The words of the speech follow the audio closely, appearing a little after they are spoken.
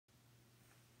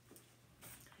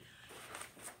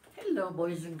Hello,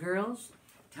 boys and girls.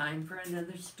 Time for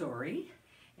another story.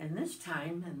 And this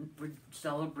time, we're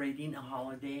celebrating a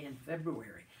holiday in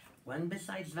February. One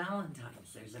besides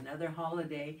Valentine's. There's another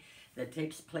holiday that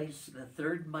takes place the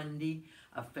third Monday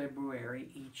of February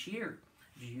each year.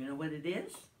 Do you know what it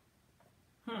is?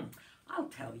 I'll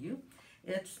tell you.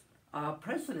 It's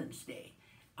President's Day.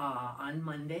 On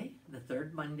Monday, the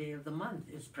third Monday of the month,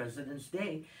 is President's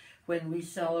Day, when we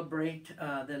celebrate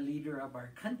the leader of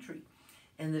our country.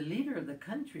 And the leader of the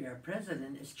country, our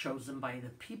president, is chosen by the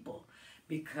people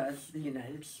because the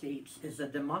United States is a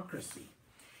democracy.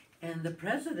 And the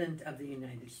president of the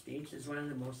United States is one of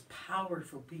the most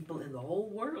powerful people in the whole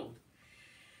world.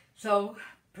 So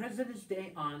President's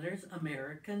Day honors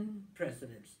American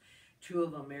presidents. Two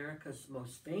of America's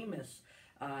most famous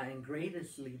and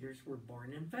greatest leaders were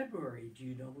born in February. Do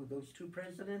you know who those two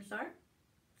presidents are?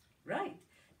 Right.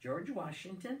 George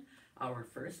Washington, our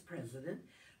first president,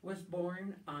 was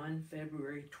born on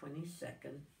February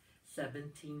 22nd,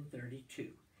 1732.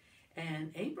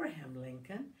 And Abraham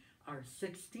Lincoln, our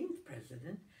 16th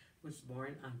president, was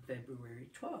born on February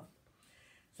 12th.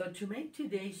 So to make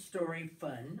today's story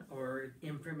fun, or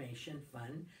information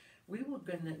fun, we're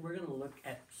gonna look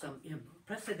at some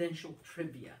presidential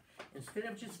trivia. Instead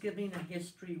of just giving a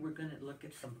history, we're gonna look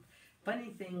at some funny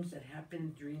things that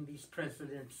happened during these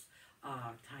presidents'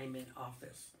 time in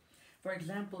office. For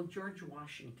example, George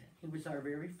Washington. He was our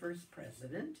very first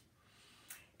president.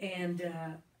 And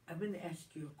I'm going to ask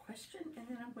you a question, and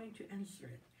then I'm going to answer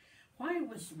it. Why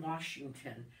was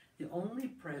Washington the only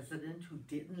president who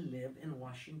didn't live in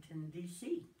Washington,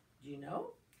 D.C.? Do you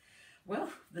know?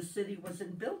 Well, the city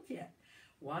wasn't built yet.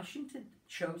 Washington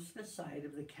chose the site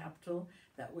of the Capitol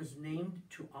that was named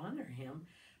to honor him,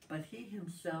 but he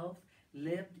himself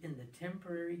lived in the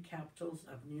temporary capitals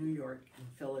of New York and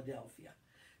Philadelphia.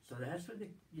 So that's what the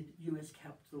U.S.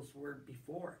 capitals were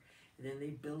before. And then they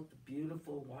built the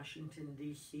beautiful Washington,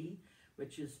 D.C.,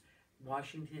 which is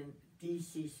Washington,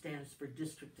 D.C. stands for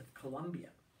District of Columbia.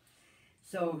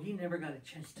 So he never got a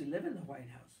chance to live in the White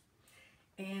House.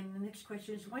 And the next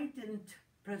question is, why didn't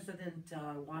President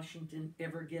Washington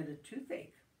ever get a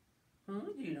toothache?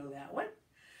 Do you know that one?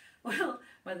 Well,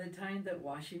 by the time that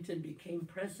Washington became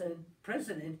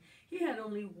president, he had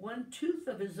only one tooth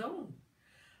of his own.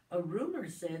 A rumor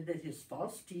said that his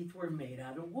false teeth were made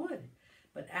out of wood,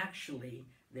 but actually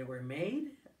they were made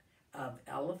of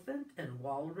elephant and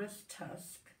walrus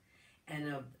tusk,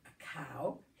 and of a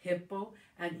cow, hippo,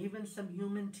 and even some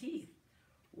human teeth.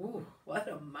 Ooh, what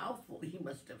a mouthful he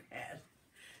must have had.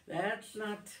 That's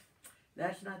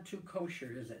not too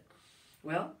kosher, is it?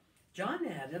 Well, John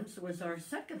Adams was our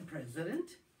second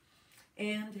president,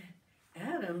 and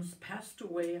Adams passed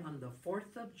away on the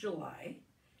 4th of July,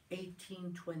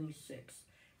 1826,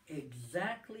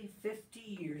 exactly 50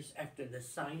 years after the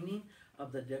signing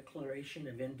of the Declaration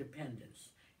of Independence.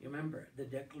 You remember, the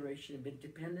Declaration of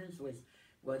Independence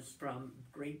was from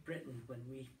Great Britain. When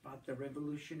we fought the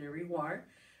Revolutionary War,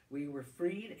 we were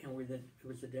freed, and it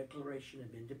was the Declaration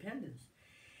of Independence.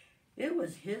 It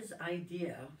was his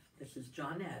idea, this is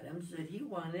John Adams, that he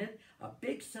wanted a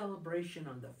big celebration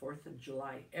on the 4th of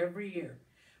July every year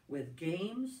with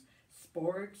games,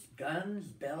 sports, guns,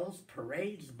 bells,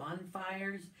 parades,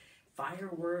 bonfires,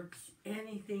 fireworks,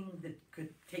 anything that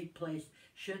could take place,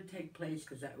 should take place,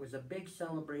 because that was a big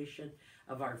celebration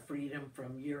of our freedom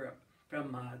from Europe,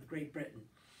 from Great Britain.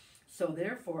 So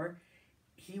therefore,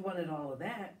 he wanted all of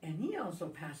that, and he also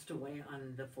passed away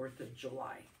on the 4th of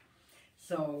July.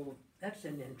 So that's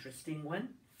an interesting one.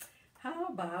 How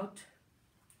about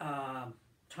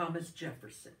Thomas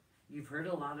Jefferson? You've heard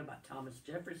a lot about Thomas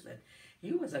Jefferson.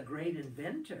 He was a great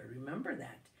inventor, remember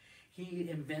that. He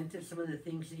invented, some of the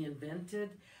things he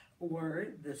invented were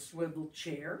the swivel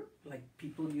chair, like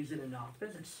people use it in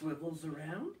office, it swivels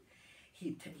around.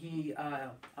 He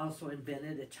also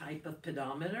invented a type of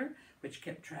pedometer, which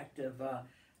kept track of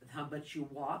how much you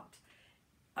walked.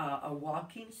 A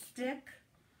walking stick,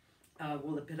 a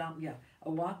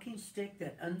walking stick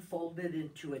that unfolded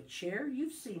into a chair.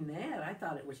 You've seen that. I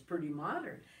thought it was pretty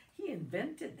modern. He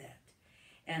invented that.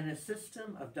 And a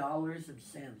system of dollars and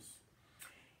cents.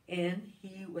 And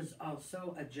he was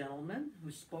also a gentleman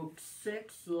who spoke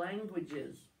 6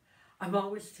 languages. I'm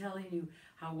always telling you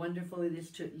how wonderful it is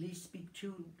to at least speak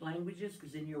 2 languages,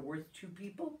 because then you're worth 2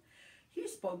 people. He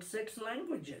spoke 6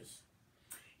 languages.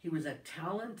 He was a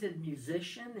talented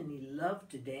musician, and he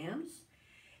loved to dance.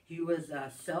 He was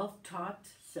a self-taught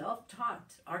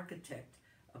architect,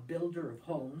 a builder of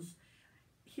homes.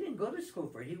 He didn't go to school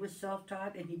for it. He was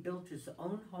self-taught, and he built his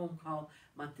own home called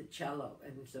Monticello,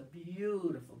 and it's a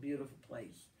beautiful, beautiful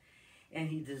place. And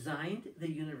he designed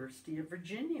the University of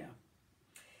Virginia.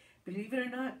 Believe it or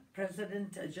not,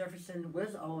 President Jefferson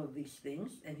was all of these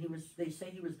things, and they say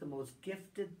he was the most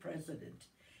gifted president.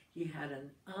 He had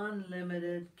an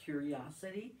unlimited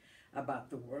curiosity about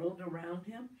the world around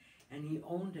him, and he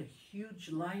owned a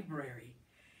huge library.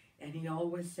 And he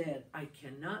always said, I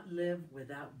cannot live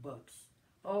without books.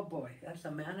 Oh boy, that's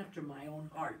a man after my own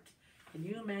heart. Can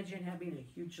you imagine having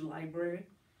a huge library?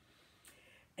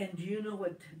 And do you know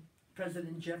what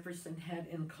President Jefferson had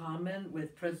in common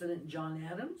with President John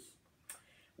Adams?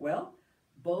 Well,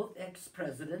 both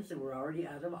ex-presidents that were already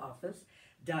out of office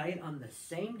died on the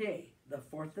same day, the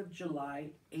 4th of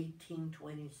July,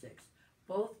 1826.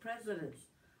 Both presidents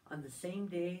on the same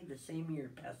day, the same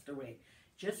year, passed away,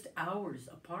 just hours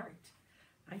apart.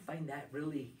 I find that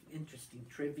really interesting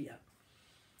trivia.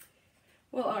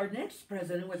 Well, our next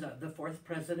president was, the fourth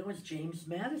president was James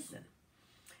Madison.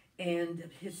 And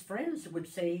his friends would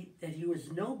say that he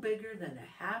was no bigger than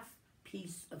a half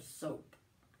piece of soap.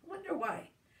 I wonder why.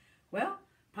 Well,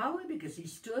 probably because he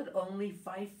stood only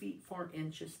 5 feet 4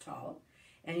 inches tall,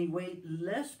 and he weighed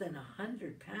less than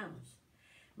 100 pounds,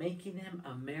 making him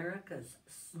America's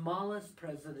smallest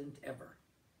president ever.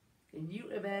 Can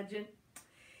you imagine?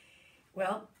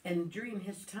 Well, and during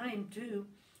his time too,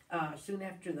 soon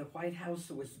after the White House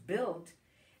was built,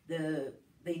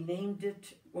 they named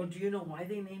it, well, do you know why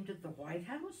they named it the White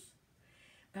House?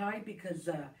 Why? Because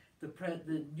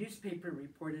the newspaper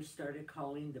reporters started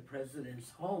calling the president's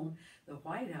home the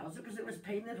White House because it was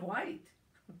painted white.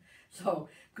 So,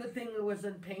 good thing it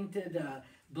wasn't painted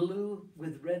blue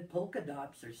with red polka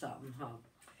dots or something, huh?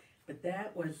 But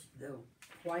that was, the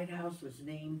White House was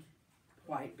named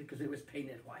white because it was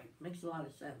painted white. Makes a lot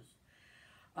of sense.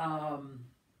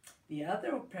 The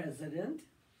other president,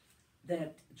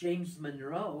 that James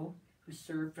Monroe, who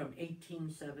served from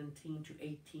 1817 to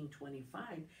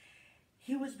 1825,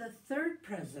 he was the third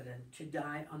president to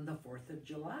die on the 4th of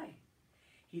July.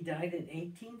 He died in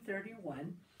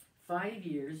 1831, 5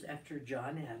 years after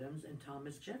John Adams and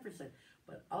Thomas Jefferson,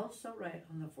 but also right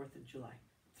on the 4th of July.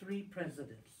 3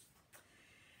 presidents.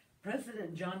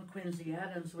 President John Quincy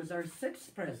Adams was our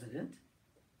 6th president.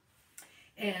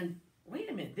 And wait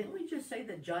a minute, didn't we just say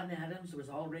that John Adams was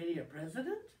already a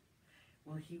president?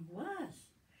 Well, he was.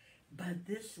 But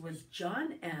this was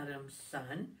John Adams'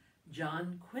 son,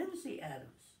 John Quincy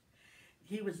Adams.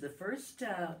 He was the first,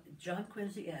 John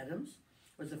Quincy Adams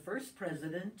was the first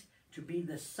president to be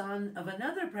the son of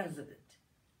another president.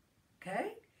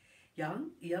 Okay?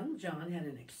 Young John had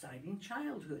an exciting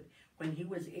childhood. When he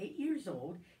was 8 years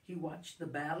old, he watched the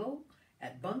battle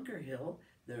at Bunker Hill,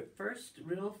 the first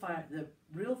real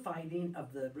fighting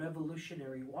of the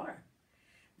Revolutionary War.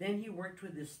 Then he worked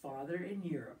with his father in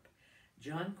Europe.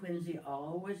 John Quincy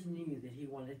always knew that he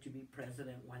wanted to be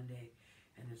president one day.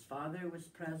 And his father was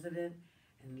president,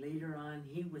 and later on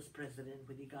he was president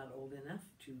when he got old enough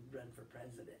to run for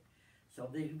president. So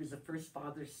he was the first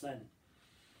father's son.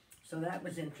 So that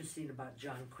was interesting about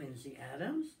John Quincy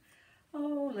Adams.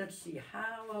 Oh, let's see,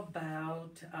 how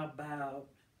about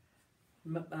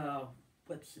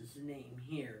what's his name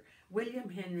here? William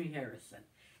Henry Harrison.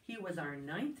 He was our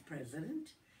 9th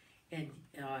president, and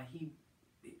he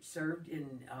served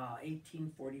in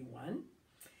 1841.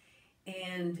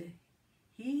 And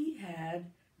he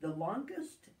had the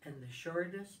longest and the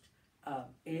shortest of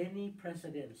any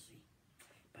presidency.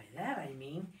 By that I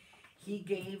mean,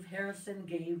 Harrison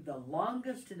gave the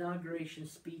longest inauguration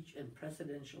speech in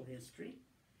presidential history.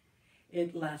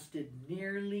 It lasted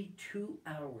nearly 2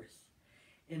 hours.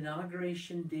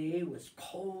 Inauguration day was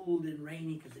cold and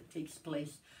rainy because it takes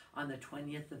place on the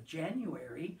 20th of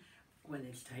January when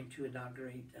it's time to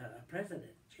inaugurate a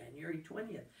president, January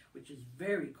 20th, which is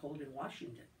very cold in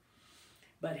Washington.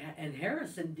 And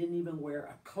Harrison didn't even wear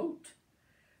a coat.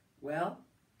 Well,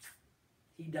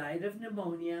 he died of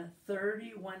pneumonia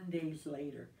 31 days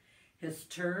later. His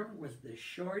term was the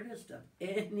shortest of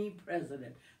any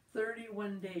president.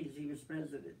 31 days he was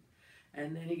president.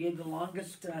 And then he gave the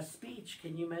longest speech.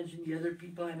 Can you imagine the other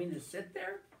people having to sit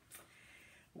there?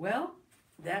 Well,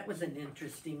 that was an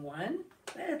interesting one.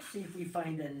 Let's see if we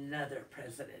find another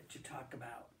president to talk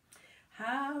about.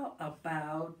 How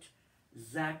about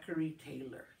Zachary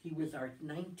Taylor? He was our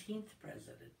 19th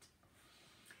president.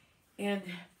 And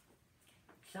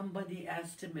somebody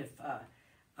asked him if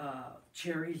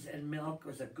cherries and milk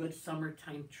was a good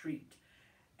summertime treat.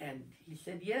 And he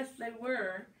said, yes, they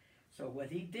were. So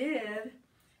what he did,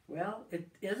 well, it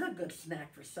is a good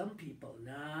snack for some people,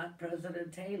 not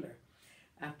President Taylor.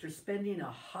 After spending a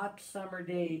hot summer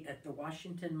day at the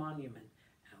Washington Monument,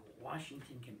 now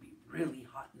Washington can be really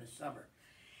hot in the summer.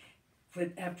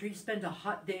 But after he spent a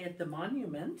hot day at the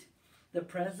monument, the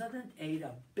president ate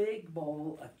a big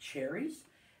bowl of cherries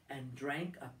and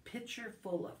drank a pitcher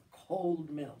full of cold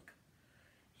milk.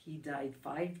 He died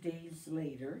 5 days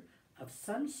later of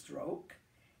sunstroke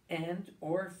and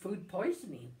or food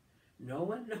poisoning. No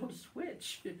one knows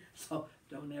which. So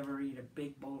don't ever eat a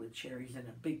big bowl of cherries and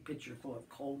a big pitcher full of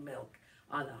cold milk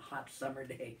on a hot summer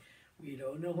day. We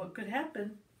don't know what could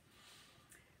happen.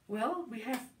 Well, we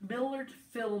have Millard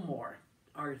Fillmore,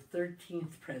 our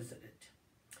 13th president.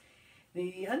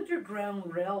 The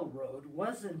Underground Railroad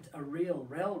wasn't a real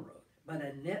railroad, but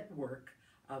a network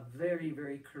of very,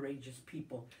 very courageous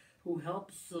people who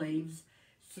helped slaves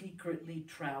secretly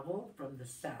travel from the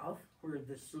South, where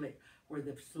the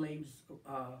slaves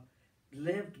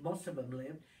lived, most of them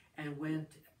lived, and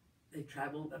they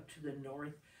traveled up to the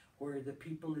north, where the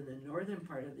people in the northern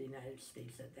part of the United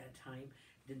States at that time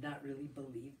did not really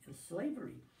believe in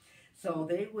slavery. So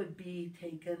they would be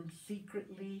taken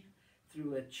secretly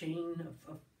through a chain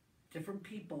of different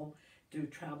people to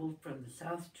travel from the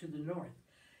south to the north.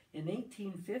 In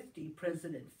 1850,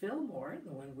 President Fillmore,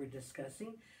 the one we're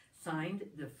discussing, signed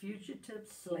the Fugitive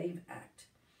Slave Act,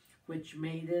 which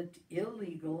made it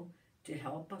illegal to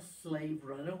help a slave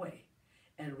run away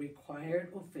and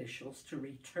required officials to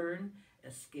return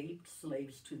escaped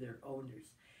slaves to their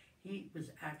owners. He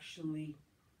was actually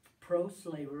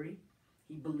pro-slavery.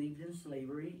 He believed in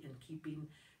slavery and keeping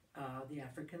the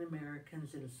African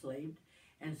Americans enslaved,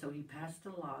 and so he passed a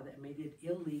law that made it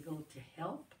illegal to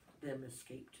help them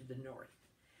escape to the north.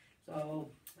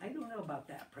 So I don't know about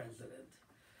that president.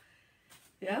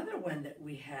 The other one that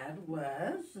we had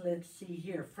was, let's see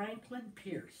here, Franklin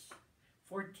Pierce,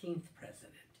 14th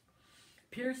president.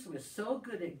 Pierce was so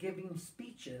good at giving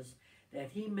speeches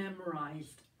that he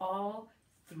memorized all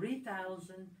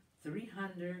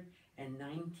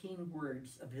 3,319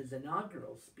 words of his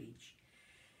inaugural speech.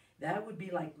 That would be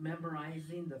like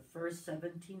memorizing the first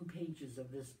 17 pages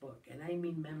of this book, and I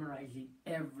mean memorizing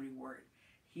every word.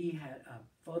 He had a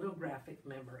photographic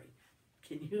memory.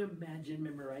 Can you imagine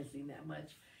memorizing that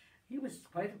much? He was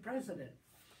quite a president.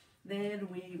 Then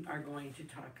we are going to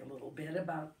talk a little bit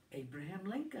about Abraham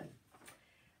Lincoln,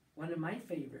 one of my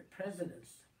favorite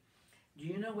presidents. Do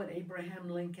you know what Abraham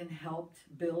Lincoln helped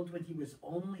build when he was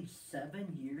only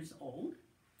 7 years old?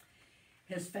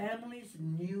 His family's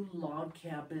new log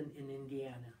cabin in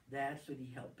Indiana. That's what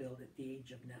he helped build at the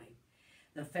age of 9.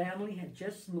 The family had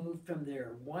just moved from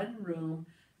their one-room,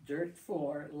 dirt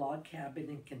floor log cabin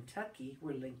in Kentucky,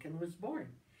 where Lincoln was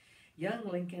born. Young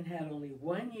Lincoln had only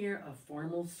 1 year of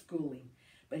formal schooling,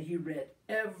 but he read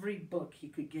every book he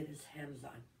could get his hands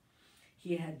on.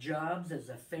 He had jobs as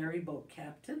a ferry boat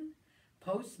captain,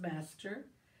 postmaster,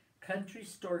 country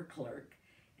store clerk,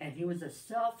 and he was a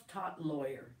self-taught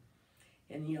lawyer.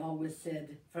 And he always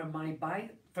said, from my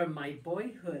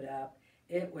boyhood up,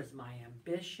 it was my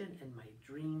ambition and my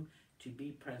dream to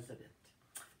be president.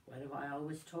 What have I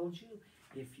always told you?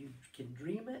 If you can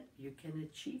dream it, you can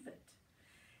achieve it.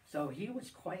 So he was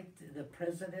quite the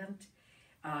president.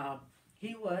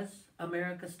 He was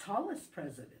America's tallest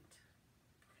president.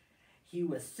 He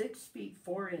was 6 feet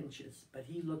 4 inches, but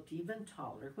he looked even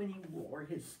taller when he wore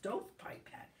his stovepipe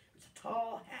hat. It was a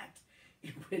tall hat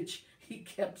in which he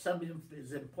kept some of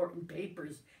his important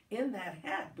papers in that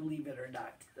hat, believe it or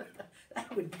not.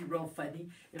 That would be real funny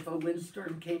if a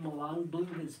windstorm came along, blew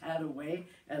his hat away,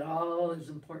 and all his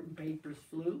important papers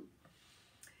flew.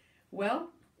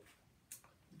 Well,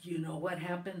 do you know what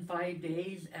happened 5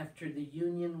 days after the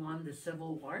Union won the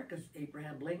Civil War? Because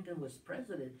Abraham Lincoln was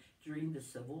president during the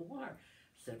Civil War.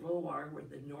 Civil War where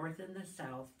the North and the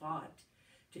South fought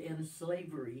to end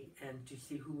slavery and to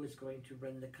see who was going to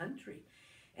run the country.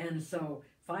 And so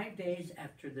 5 days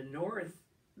after the northern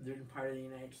part of the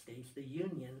United States, the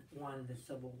Union, won the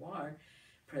Civil War,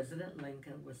 President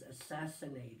Lincoln was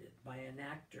assassinated by an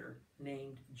actor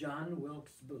named John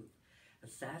Wilkes Booth.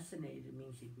 Assassinated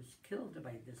means he was killed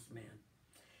by this man.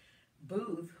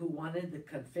 Booth, who wanted the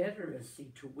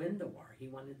Confederacy to win the war, he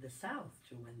wanted the South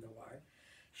to win the war,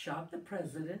 shot the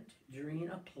president during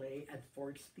a play at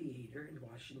Ford's Theater in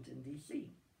Washington,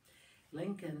 D.C.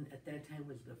 Lincoln, at that time,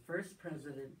 was the first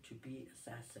president to be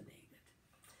assassinated.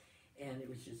 And it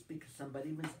was just because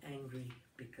somebody was angry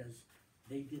because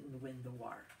they didn't win the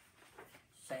war.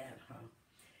 Sad, huh?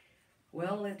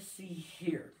 Well, let's see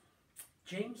here.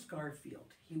 James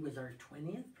Garfield, he was our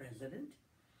 20th president.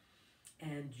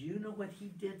 And do you know what he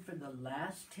did for the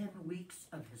last 10 weeks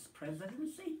of his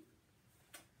presidency?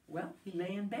 Well, he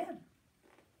lay in bed.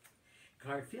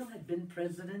 Garfield had been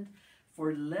president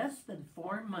for less than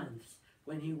 4 months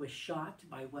when he was shot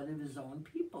by one of his own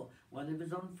people, one of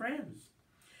his own friends.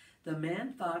 The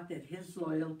man thought that his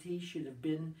loyalty should have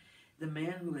been the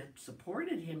man who had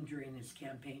supported him during his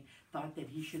campaign thought that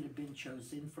he should have been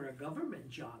chosen for a government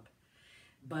job.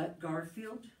 But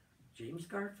Garfield, James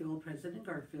Garfield, President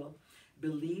Garfield,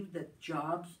 believed that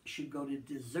jobs should go to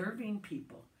deserving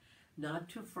people, not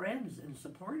to friends and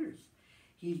supporters.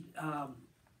 He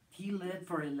lived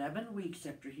for 11 weeks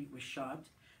after he was shot,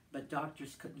 but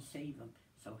doctors couldn't save him.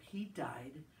 So he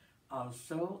died.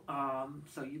 Also,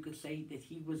 so you could say that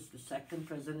he was the second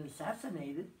president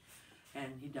assassinated,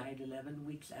 and he died 11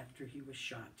 weeks after he was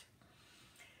shot.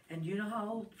 And you know how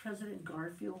old President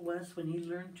Garfield was when he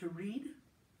learned to read?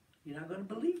 You're not going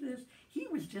to believe this. He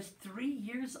was just 3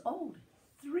 years old.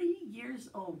 3 years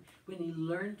old when he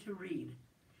learned to read.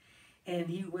 And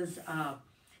he was a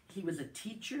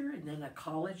teacher and then a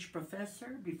college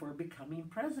professor before becoming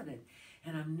president.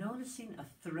 And I'm noticing a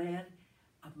thread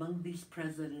among these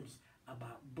presidents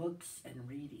about books and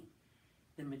reading.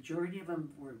 The majority of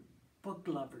them were book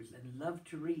lovers and loved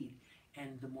to read.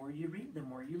 And the more you read, the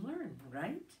more you learn,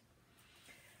 right?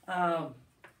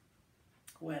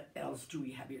 What else do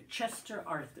we have here? Chester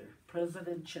Arthur,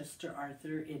 President Chester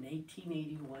Arthur in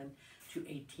 1881 to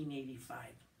 1885.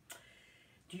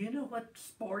 Do you know what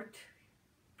sport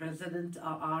President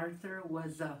Arthur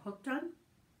was hooked on?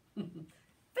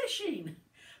 Fishing.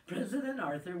 President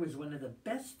Arthur was one of the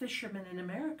best fishermen in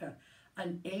America.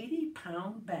 An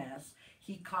 80-pound bass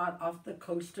he caught off the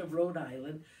coast of Rhode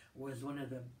Island was one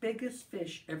of the biggest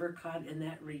fish ever caught in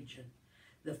that region.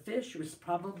 The fish was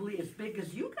probably as big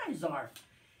as you guys are.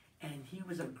 And he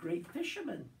was a great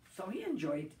fisherman. So he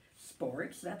enjoyed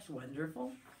sports. That's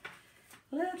wonderful.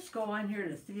 Let's go on here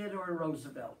to Theodore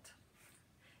Roosevelt.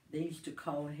 They used to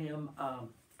call him,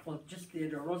 well, just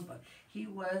Theodore Roosevelt. He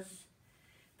was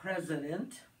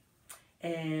president.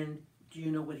 And do you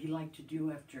know what he liked to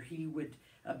do after he would,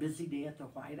 a busy day at the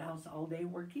White House all day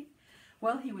working?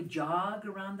 Well, he would jog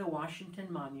around the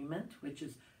Washington Monument, which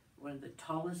is one of the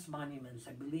tallest monuments.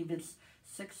 I believe it's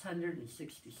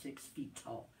 666 feet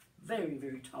tall. Very,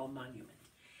 very tall monument.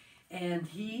 And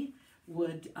he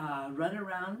would run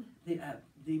around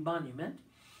the monument.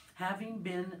 Having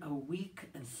been a weak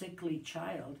and sickly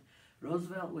child,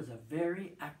 Roosevelt was a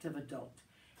very active adult.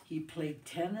 He played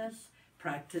tennis,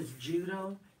 practiced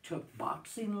judo, took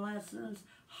boxing lessons,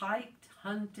 hiked,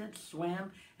 hunted,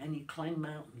 swam, and he climbed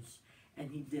mountains.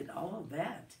 And he did all of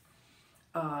that.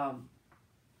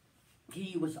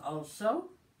 He was also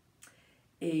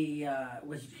he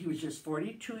was just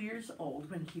 42 years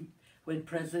old when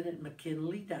President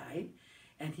McKinley died,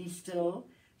 and he's still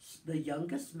the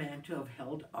youngest man to have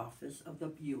held office of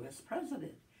the U.S.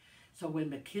 president. So when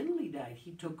McKinley died,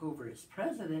 he took over as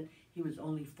president. He was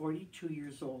only 42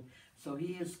 years old. So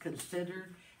he is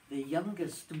considered the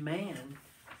youngest man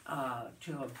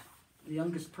the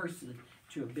youngest person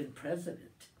to have been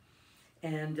president.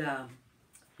 And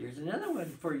here's another one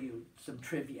for you, some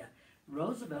trivia.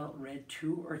 Roosevelt read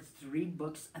 2 or 3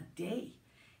 books a day.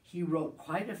 He wrote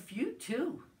quite a few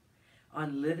too,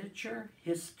 on literature,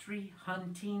 history,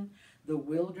 hunting, the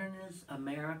wilderness,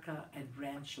 America, and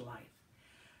ranch life.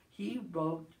 He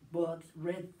wrote books,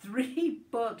 read 3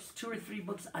 books, 2 or 3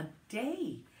 books a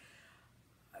day.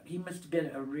 He must have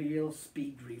been a real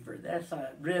speed reader. That's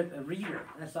a reader.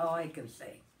 That's all I can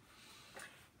say.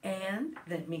 And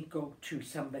let me go to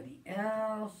somebody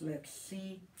else. Let's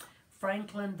see.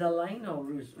 Franklin Delano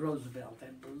Roosevelt.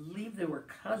 I believe they were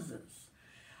cousins.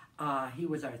 He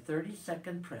was our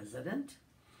 32nd president.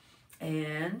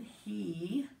 And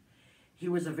he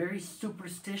was a very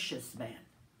superstitious man.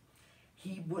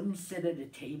 He wouldn't sit at a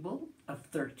table of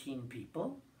 13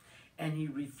 people. And he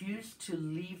refused to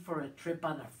leave for a trip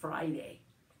on a Friday.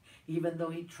 Even though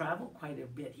he traveled quite a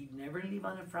bit, he'd never leave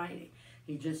on a Friday.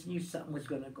 He just knew something was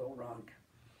going to go wrong.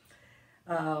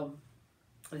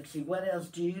 Let's see, what else?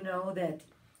 Do you know that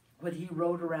what he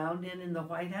rode around in the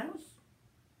White House?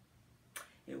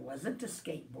 It wasn't a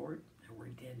skateboard. There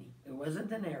weren't any. It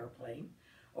wasn't an airplane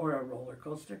or a roller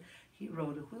coaster. He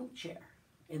rode a wheelchair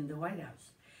in the White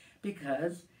House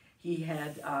because he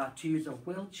had to use a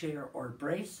wheelchair or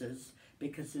braces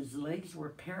because his legs were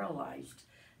paralyzed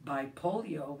by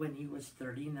polio when he was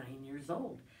 39 years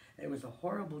old. It was a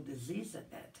horrible disease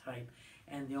at that time.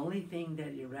 And the only thing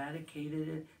that eradicated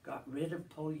it, got rid of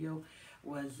polio,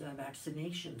 was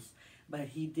vaccinations. But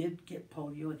he did get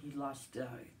polio and he lost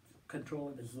control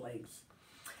of his legs.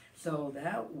 So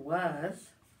that was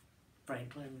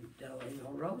Franklin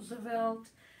Delano Roosevelt.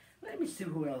 Let me see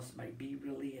who else might be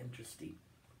really interesting.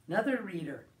 Another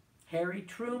reader, Harry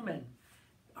Truman,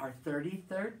 our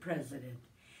 33rd president.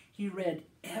 He read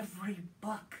every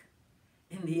book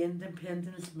in the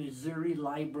Independence, Missouri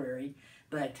library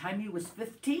by the time he was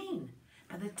 15.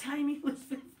 By the time he was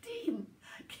 15.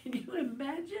 Can you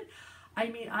imagine? I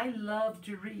mean, I love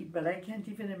to read, but I can't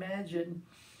even imagine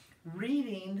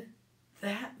reading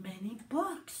that many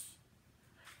books.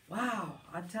 Wow,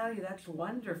 I tell you, that's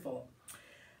wonderful.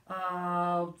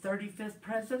 35th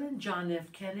President, John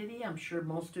F. Kennedy. I'm sure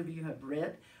most of you have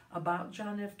read about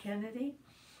John F. Kennedy.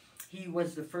 He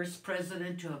was the first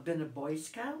president to have been a Boy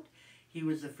Scout. He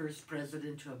was the first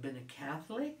president to have been a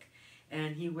Catholic.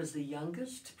 And he was the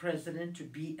youngest president to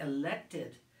be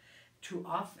elected to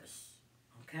office.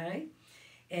 Okay?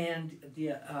 And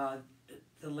the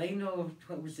Delano,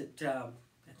 what was it? I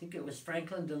think it was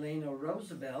Franklin Delano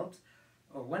Roosevelt,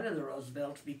 or one of the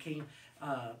Roosevelts, became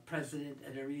president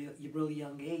at a really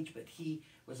young age, but he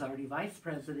was already vice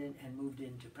president and moved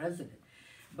into president.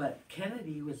 But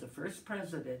Kennedy was the first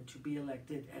president to be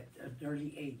elected at an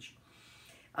early age.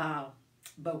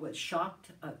 But what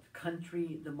shocked the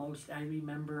country the most, I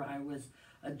remember I was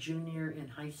a junior in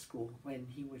high school when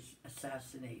he was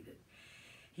assassinated.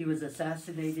 He was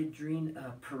assassinated during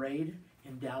a parade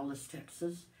in Dallas,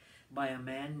 Texas, by a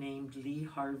man named Lee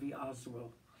Harvey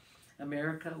Oswald.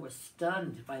 America was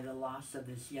stunned by the loss of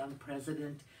this young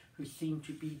president who seemed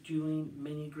to be doing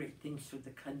many great things for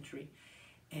the country.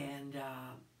 And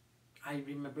I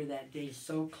remember that day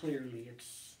so clearly.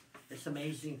 It's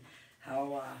amazing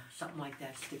how something like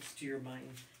that sticks to your mind,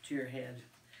 to your head.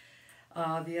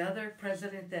 The other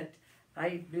president that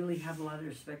I really have a lot of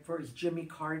respect for is Jimmy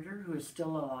Carter, who is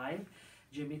still alive.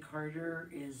 Jimmy Carter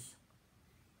is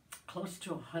close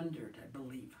to 100, I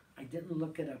believe. I didn't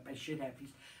look it up. I should have.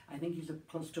 I think he's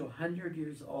close to 100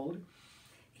 years old.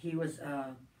 He was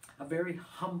a very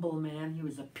humble man. He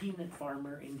was a peanut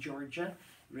farmer in Georgia.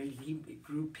 He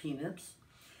grew peanuts.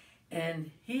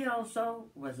 And he also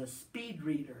was a speed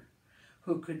reader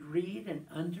who could read and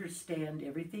understand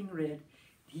everything read.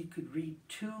 He could read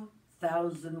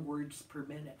 2,000 words per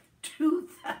minute.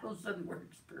 2,000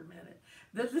 words per minute.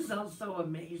 This is also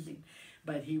amazing.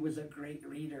 But he was a great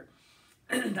reader.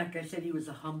 Like I said, he was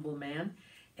a humble man.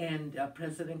 And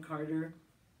President Carter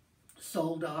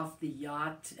sold off the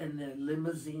yacht and the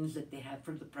limousines that they had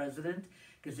for the president,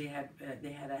 because they had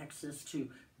access to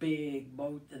big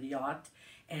boat, the yacht,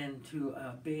 and to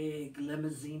a big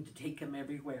limousine to take him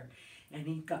everywhere. And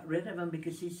he got rid of them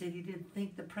because he said he didn't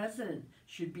think the president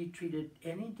should be treated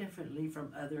any differently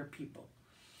from other people.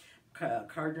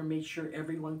 Carter made sure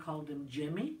everyone called him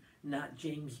Jimmy, not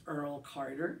James Earl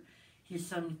Carter. He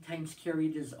sometimes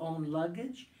carried his own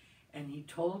luggage, and he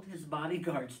told his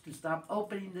bodyguards to stop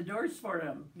opening the doors for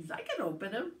him. He said, I can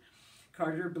open them.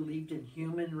 Carter believed in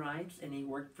human rights, and he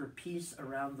worked for peace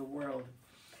around the world.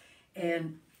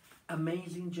 And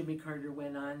amazing, Jimmy Carter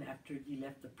went on after he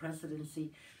left the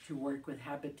presidency to work with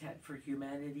Habitat for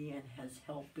Humanity and has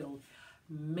helped build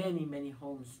many, many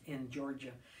homes in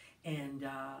Georgia. And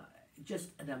just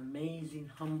an amazing,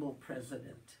 humble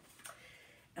president.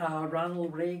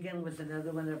 Ronald Reagan was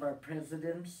another one of our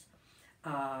presidents.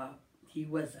 He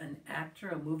was an actor,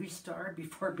 a movie star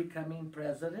before becoming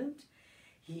president.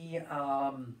 He,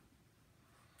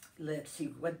 let's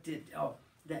see,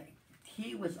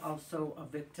 he was also a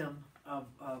victim of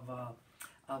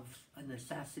an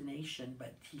assassination,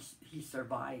 but he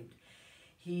survived.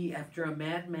 After a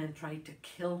madman tried to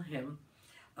kill him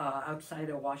outside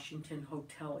a Washington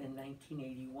hotel in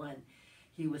 1981,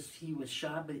 he was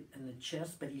shot in the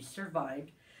chest, but he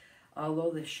survived.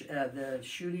 Although the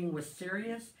shooting was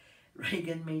serious,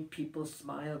 Reagan made people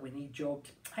smile when he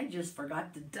joked, I just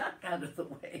forgot to duck out of the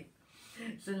way.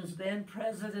 Since then,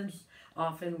 presidents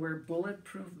often wear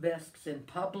bulletproof vests in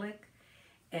public,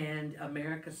 and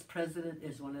America's president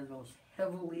is one of those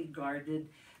heavily guarded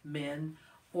men,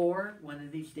 or one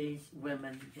of these days,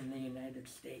 women in the United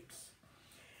States.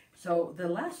 So the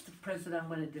last president I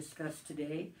want to discuss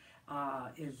today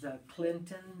is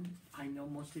Clinton. I know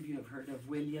most of you have heard of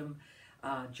William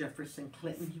Jefferson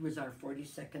Clinton. He was our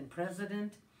 42nd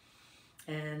president.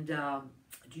 And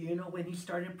do you know when he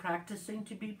started practicing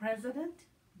to be president?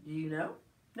 Do you know?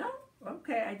 No?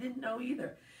 Okay, I didn't know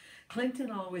either.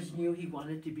 Clinton always knew he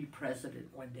wanted to be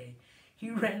president one day. He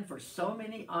ran for so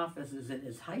many offices in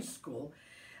his high school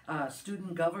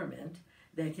student government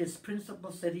that his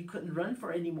principal said he couldn't run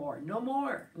for any more. No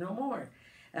more, no more.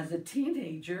 As a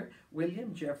teenager,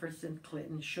 William Jefferson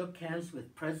Clinton shook hands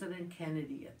with President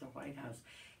Kennedy at the White House.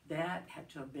 That had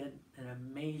to have been an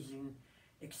amazing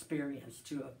experience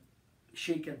to have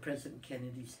shaken President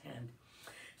Kennedy's hand.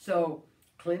 So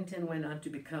Clinton went on to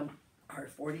become our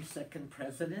 42nd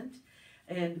president.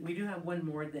 And we do have one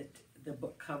more that the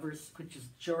book covers, which is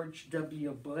George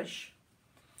W. Bush.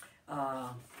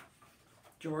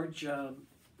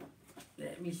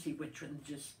 Let me see which one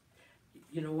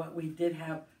you know what, we did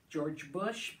have George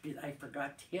Bush, I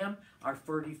forgot him, our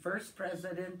 41st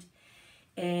president.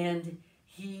 And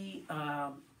he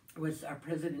was our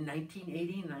president in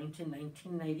 1989 to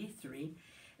 1993.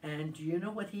 And do you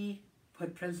know what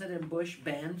President Bush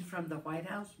banned from the White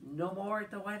House? No more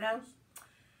at the White House?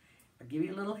 I'll give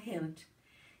you a little hint.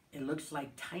 It looks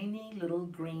like tiny little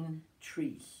green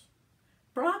trees.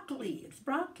 Broccoli, it's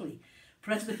broccoli.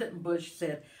 President Bush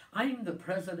said, I'm the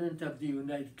president of the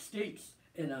United States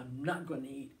and I'm not going to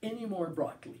eat any more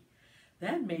broccoli.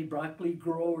 That made broccoli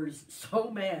growers so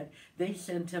mad, they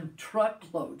sent him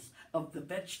truckloads of the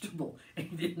vegetable and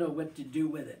he didn't know what to do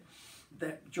with it.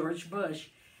 That George Bush,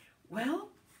 well,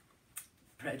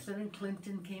 President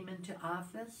Clinton came into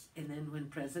office, and then when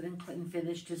President Clinton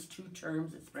finished his 2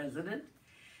 terms as president,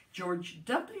 George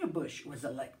W. Bush was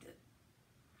elected.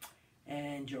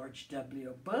 And George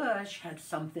W. Bush had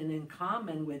something in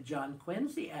common with John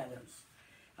Quincy Adams,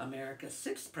 America's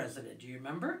 6th president. Do you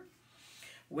remember?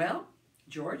 Well,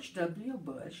 George W.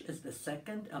 Bush is the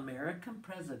 2nd American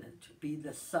president to be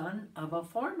the son of a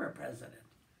former president.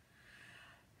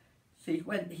 See,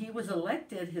 when he was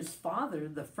elected, his father,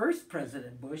 the first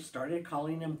President Bush, started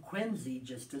calling him Quincy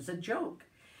just as a joke.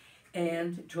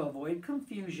 And to avoid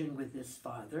confusion with his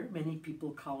father, many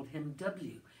people called him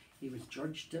W. He was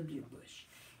George W. Bush.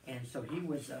 And so he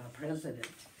was president.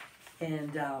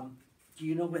 And do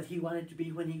you know what he wanted to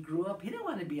be when he grew up? He didn't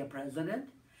want to be a president.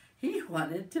 He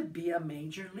wanted to be a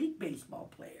Major League Baseball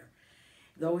player.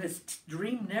 Though his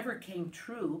dream never came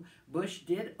true, Bush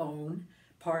did own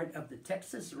part of the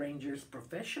Texas Rangers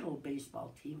professional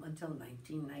baseball team until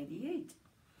 1998.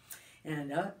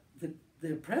 And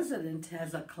the president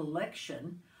has a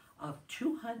collection of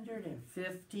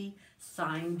 250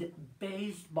 signed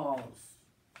baseballs.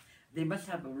 They must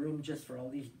have a room just for all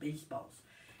these baseballs.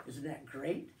 Isn't that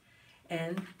great?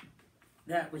 And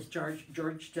that was George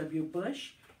W.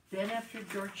 Bush. Then after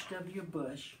George W.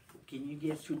 Bush, can you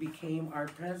guess who became our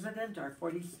president, our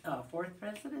 44th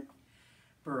president?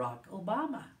 Barack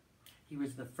Obama. He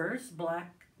was the first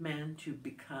black man to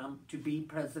be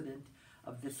president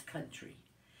of this country.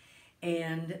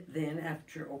 And then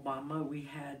after Obama, we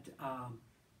had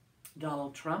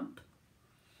Donald Trump.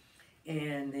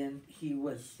 And then he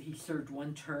served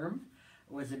 1 term,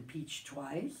 was impeached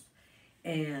twice.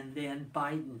 And then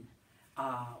Biden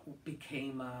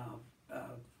became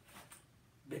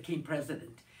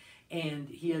president. And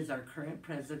he is our current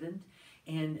president.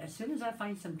 And as soon as I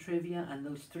find some trivia on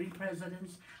those 3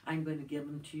 presidents, I'm going to give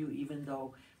them to you, even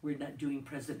though we're not doing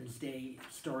President's Day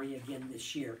story again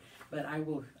this year. But I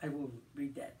will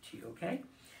read that to you, okay?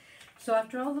 So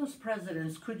after all those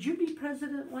presidents, could you be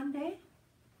president one day?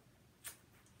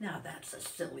 Now that's a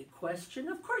silly question.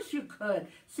 Of course you could.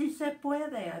 Si se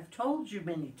puede. I've told you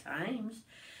many times.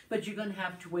 But you're going to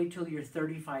have to wait till you're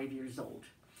 35 years old.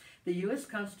 The U.S.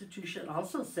 Constitution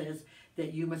also says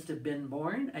that you must have been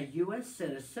born a U.S.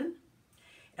 citizen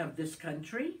of this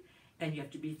country, and you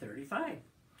have to be 35.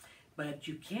 But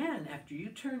you can, after you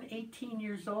turn 18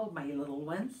 years old, my little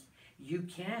ones, you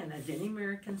can, as any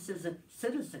American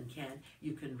citizen can,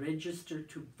 you can register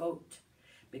to vote.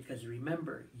 Because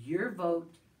remember, your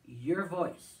vote, your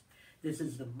voice. This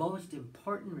is the most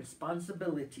important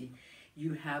responsibility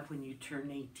you have when you turn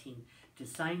 18, to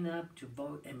sign up, to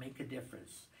vote, and make a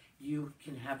difference. You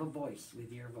can have a voice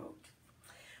with your vote.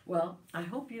 Well, I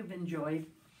hope you've enjoyed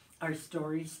our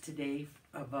stories today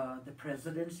of the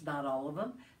presidents, not all of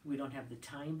them. We don't have the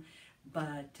time,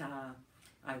 but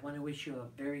I want to wish you a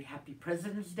very happy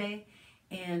President's Day,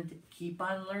 and keep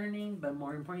on learning, but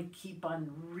more importantly, keep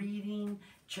on reading,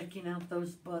 checking out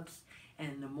those books,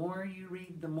 and the more you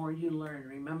read, the more you learn,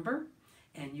 remember?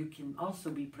 And you can also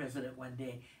be president one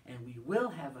day, and we will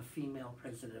have a female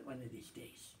president one of these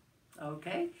days.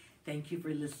 Okay? Thank you for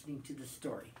listening to the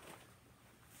story.